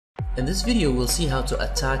In this video, we'll see how to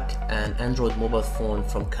attack an Android mobile phone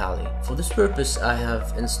from Kali. For this purpose, I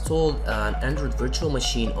have installed an Android virtual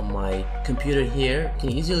machine on my computer here. You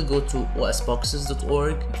can easily go to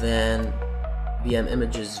osboxes.org, then VM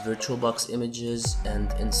images, VirtualBox images,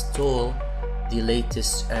 and install the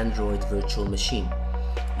latest Android virtual machine.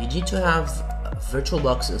 You need to have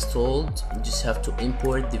VirtualBox installed. You just have to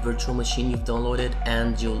import the virtual machine you've downloaded,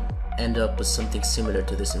 and you'll end up with something similar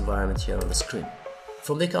to this environment here on the screen.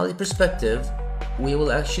 From the Kali perspective, we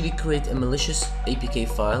will actually create a malicious APK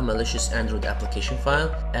file, malicious Android application file,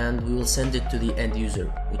 and we will send it to the end user,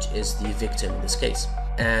 which is the victim in this case.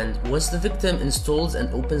 And once the victim installs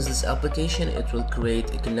and opens this application, it will create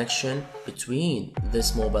a connection between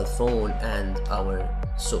this mobile phone and our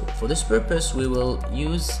SOAP. For this purpose, we will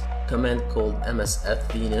use a command called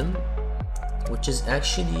msf-phonme, which is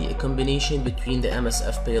actually a combination between the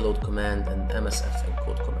msf payload command and msf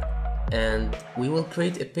encode command. And we will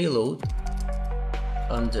create a payload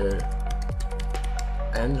under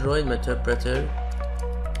Android Meterpreter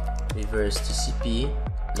reverse TCP.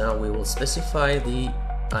 Now we will specify the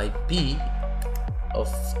IP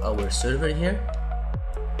of our server here.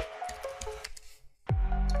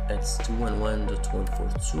 It's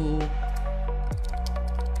 211.142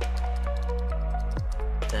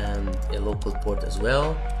 and a local port as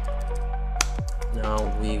well.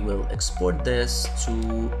 Now we will export this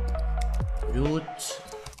to root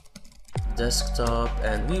desktop,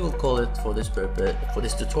 and we will call it for this purpose, for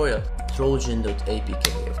this tutorial,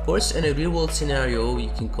 trojan.apk. Of course, in a real world scenario,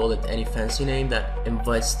 you can call it any fancy name that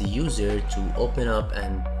invites the user to open up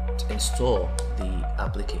and install the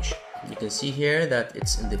application. You can see here that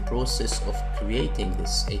it's in the process of creating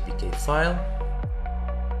this APK file,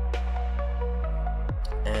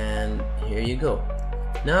 and here you go.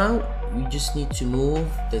 Now you just need to move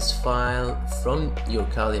this file from your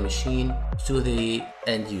Kali machine to the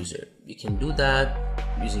end user. You can do that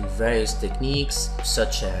using various techniques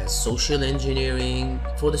such as social engineering.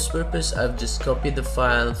 For this purpose, I've just copied the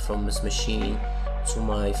file from this machine to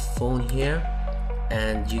my phone here,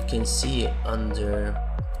 and you can see it under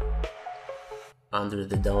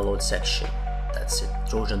the download section. That's it,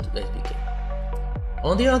 trojan.apk.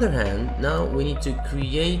 On the other hand, now we need to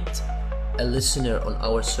create a listener on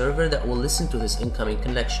our server that will listen to this incoming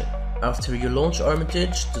connection. After you launch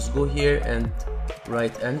Armitage, just go here and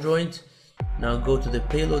write Android. Now go to the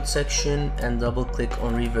payload section and double click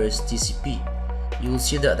on reverse TCP. You will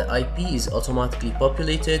see that the IP is automatically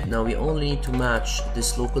populated. Now we only need to match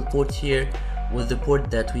this local port here with the port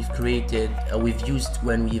that we've used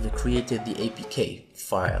when we've created the APK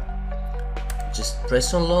file. Just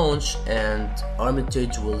press on launch and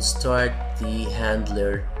Armitage will start the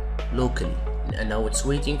handler locally, and now it's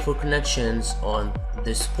waiting for connections on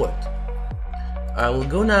this port. I will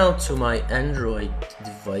go now to my Android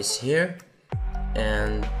device here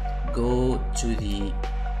and go to the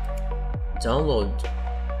download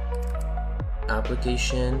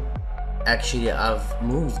application. Actually, I've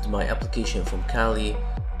moved my application from Kali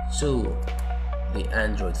to the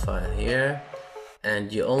Android file here,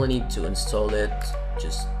 and you only need to install it,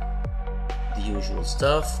 just the usual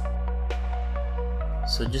stuff.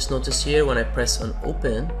 So just notice here when I press on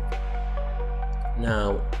open,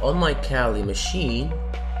 now on my Kali machine,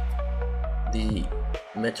 the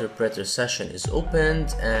Meterpreter session is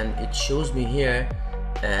opened, and it shows me here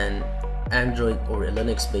an Android or a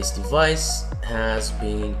Linux based device has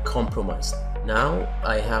been compromised. Now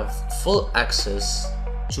I have full access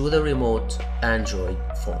to the remote Android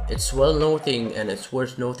phone. It's well noting, and it's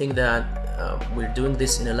worth noting that we're doing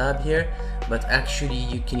this in a lab here, but actually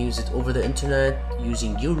you can use it over the internet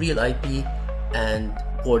using your real IP and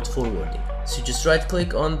port forwarding. So just right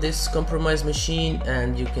click on this compromised machine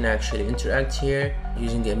and you can actually interact here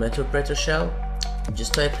using a Meterpreter shell.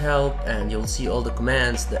 Just type help and you'll see all the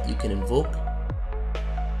commands that you can invoke.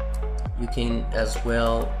 You can as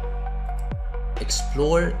well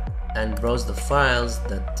explore and browse the files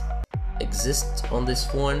that exist on this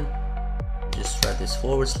phone. Just write this /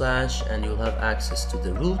 and you'll have access to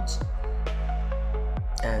the root,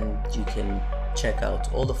 and you can check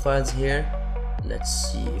out all the files here.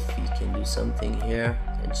 Let's see if we can do something here,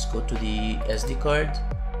 and just go to the SD card,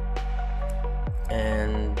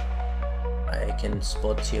 and I can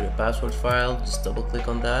spot here a password file. Just double click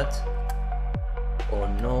on that, or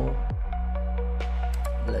no,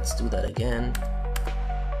 let's do that again.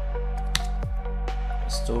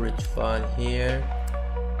 Storage file here,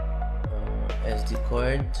 SD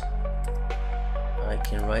card. I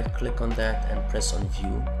can right click on that and press on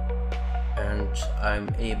view, and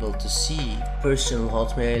I'm able to see personal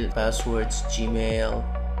Hotmail passwords, Gmail,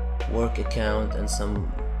 work account, and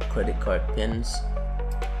some credit card pins.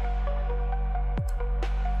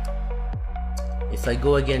 if I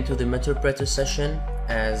go again to the interpreter session,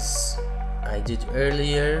 as I did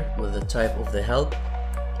earlier with the type of the help,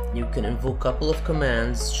 you can invoke a couple of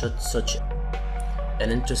commands such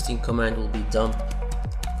an interesting command will be dump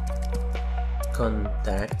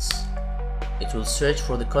contacts. It will search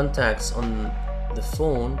for the contacts on the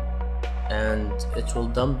phone and it will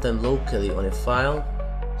dump them locally on a file.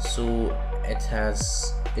 So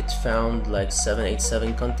it found like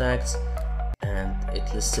 787 contacts and it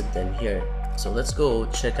listed them here. So let's go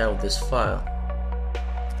check out this file,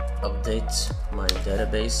 update my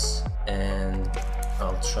database, and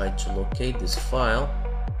I'll try to locate this file.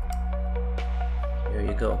 Here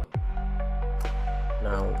you go.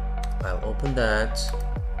 Now I'll open that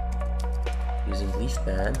using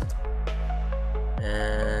leafpad,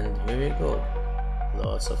 and here you go.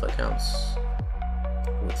 Lots of accounts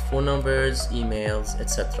with phone numbers, emails,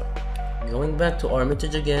 etc. Going back to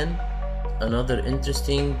Armitage again, another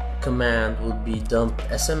interesting command would be dump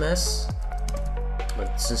SMS.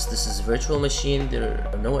 But since this is virtual machine, there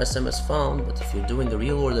are no SMS found. But if you're doing the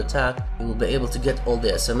real world attack, you will be able to get all the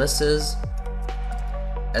SMSs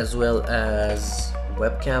as well as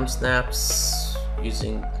webcam snaps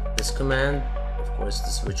using this command. Of course,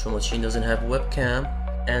 this virtual machine doesn't have webcam.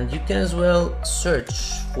 And you can as well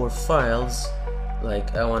search for files.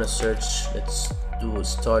 Like I want to search, let's do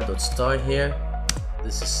star.star here.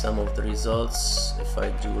 This is some of the results. If I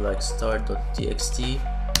do like star.txt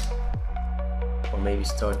or maybe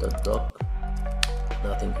star.doc,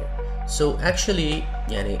 nothing here. So actually,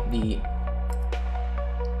 the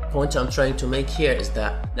point I'm trying to make here is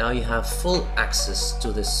that now you have full access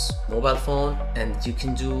to this mobile phone and you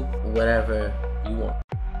can do whatever you want.